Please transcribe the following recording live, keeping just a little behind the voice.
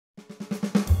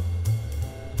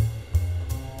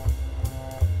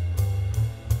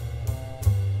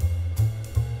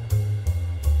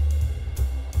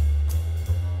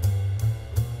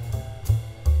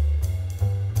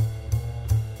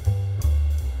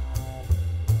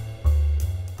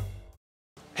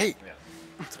Hey!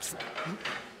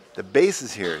 The bass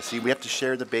is here. See, we have to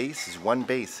share the bass. There's one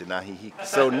bass in Ajijic.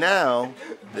 So now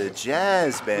the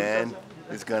jazz band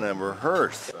is going to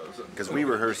rehearse, because we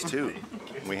rehearse too.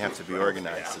 We have to be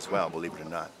organized as well, believe it or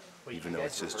not, even though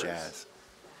it's just jazz.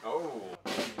 Oh.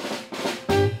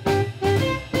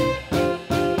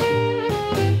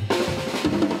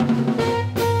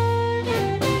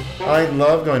 I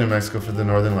love going to Mexico for the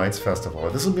Northern Lights Festival.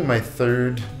 This will be my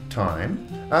third time.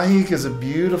 Ajijic is a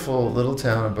beautiful little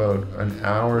town about an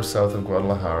hour south of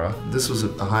Guadalajara. This was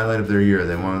a highlight of their year.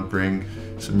 They want to bring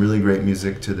some really great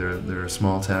music to their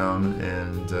small town,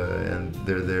 and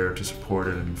they're there to support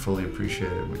it and fully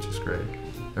appreciate it, which is great.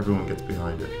 Everyone gets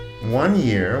behind it. One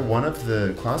year, one of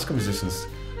the classical musicians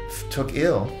took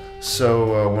ill,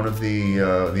 so one of the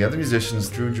other musicians,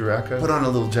 Drew Jureka, put on a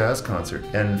little jazz concert.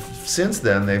 And since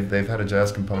then, they've had a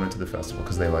jazz component to the festival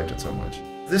because they liked it so much.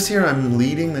 This year I'm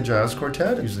leading the jazz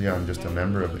quartet. Usually I'm just a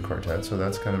member of the quartet, so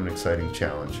that's kind of an exciting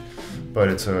challenge. But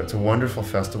it's a wonderful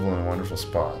festival and a wonderful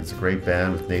spot. It's a great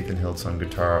band with Nathan Hiltz on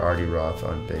guitar, Artie Roth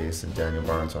on bass, and Daniel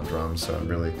Barnes on drums, so I'm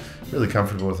really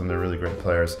comfortable with them. They're really great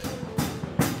players.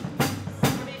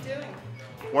 What are you doing?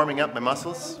 Warming up my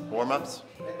muscles, warm-ups.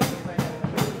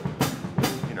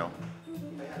 You know,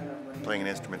 playing an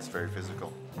instrument is very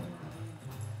physical.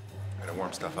 Gotta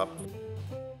warm stuff up.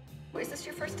 Is this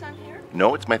your first time here?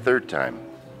 No, it's my third time.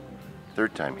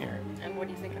 Third time here. And what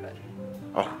do you think of it?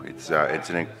 Oh, it's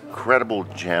an incredible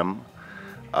gem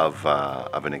of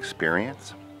an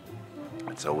experience.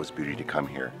 It's always beauty to come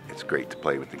here. It's great to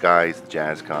play with the guys, the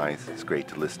jazz guys. It's great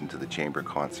to listen to the chamber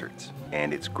concerts.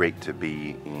 And it's great to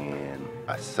be in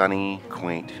a sunny,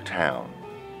 quaint town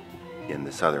in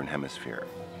the southern hemisphere,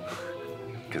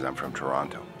 because I'm from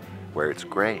Toronto, where it's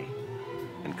gray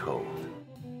and cold.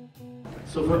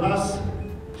 So for us,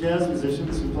 jazz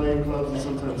musicians who play in clubs and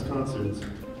sometimes concerts,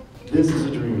 this is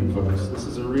a dream, folks. This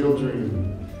is a real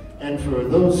dream. And for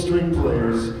those string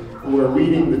players who are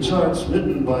reading the charts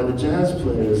written by the jazz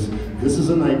players, this is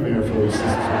a nightmare, folks. This is a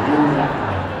real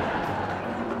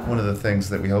nightmare. One of the things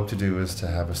that we hope to do is to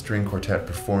have a string quartet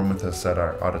perform with us at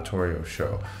our auditorio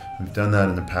show. We've done that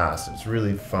in the past. It's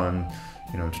really fun,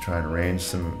 you know, to try and arrange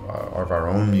some of our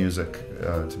own music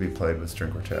to be played with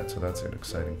string quartet, so that's an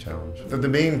exciting challenge. The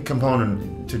main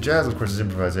component to jazz, of course, is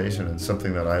improvisation. It's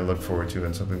something that I look forward to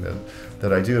and something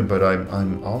that I do, but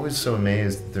I'm always so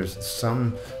amazed that there's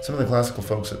some of the classical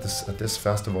folks at this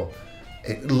festival,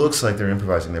 it looks like they're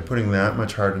improvising. They're putting that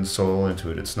much heart and soul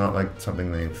into it. It's not like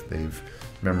something they've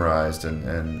memorized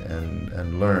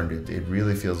and learned. It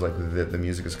really feels like the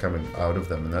music is coming out of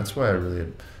them, and that's why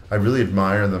I really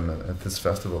admire them at this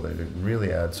festival. They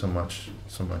really add so much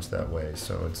that way.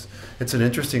 So it's an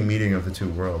interesting meeting of the two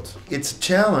worlds. It's a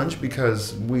challenge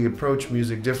because we approach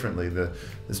music differently. The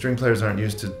string players aren't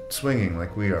used to swinging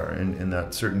like we are in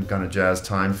that certain kind of jazz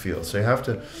time feel. So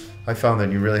I found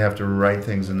that you really have to write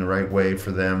things in the right way for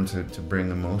them to bring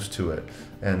the most to it.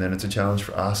 And then it's a challenge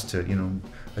for us to, you know,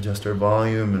 adjust our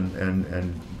volume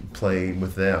and play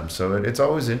with them. So it's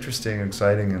always interesting and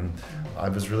exciting, and I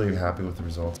was really happy with the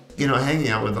results. You know, hanging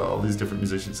out with all these different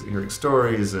musicians, hearing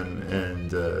stories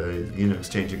and you know,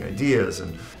 exchanging ideas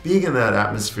and being in that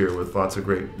atmosphere with lots of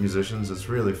great musicians is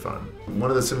really fun. One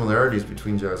of the similarities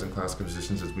between jazz and classical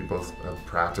musicians is we both have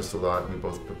practiced a lot, we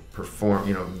both perform,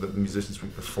 you know, the musicians, we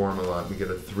perform a lot, we get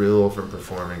a thrill from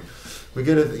performing. We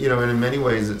get it, you know, and in many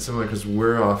ways it's similar because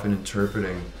we're often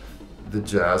interpreting the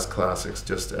jazz classics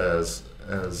just as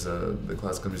the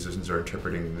classical musicians are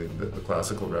interpreting the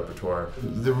classical repertoire.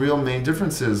 The real main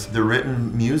difference is the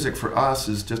written music for us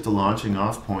is just a launching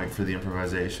off point for the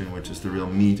improvisation, which is the real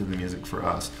meat of the music for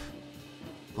us.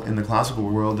 In the classical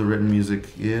world, the written music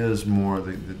is more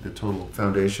the total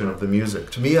foundation of the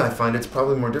music. To me, I find it's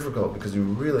probably more difficult because you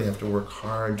really have to work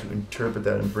hard to interpret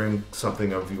that and bring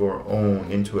something of your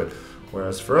own into it.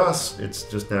 Whereas for us, it's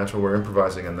just natural, we're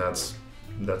improvising, and that's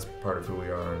part of who we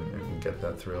are, and we get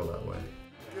that thrill that way.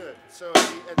 Good. So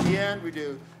at the end we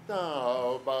do do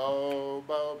bo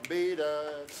bo be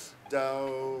da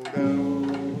do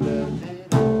do.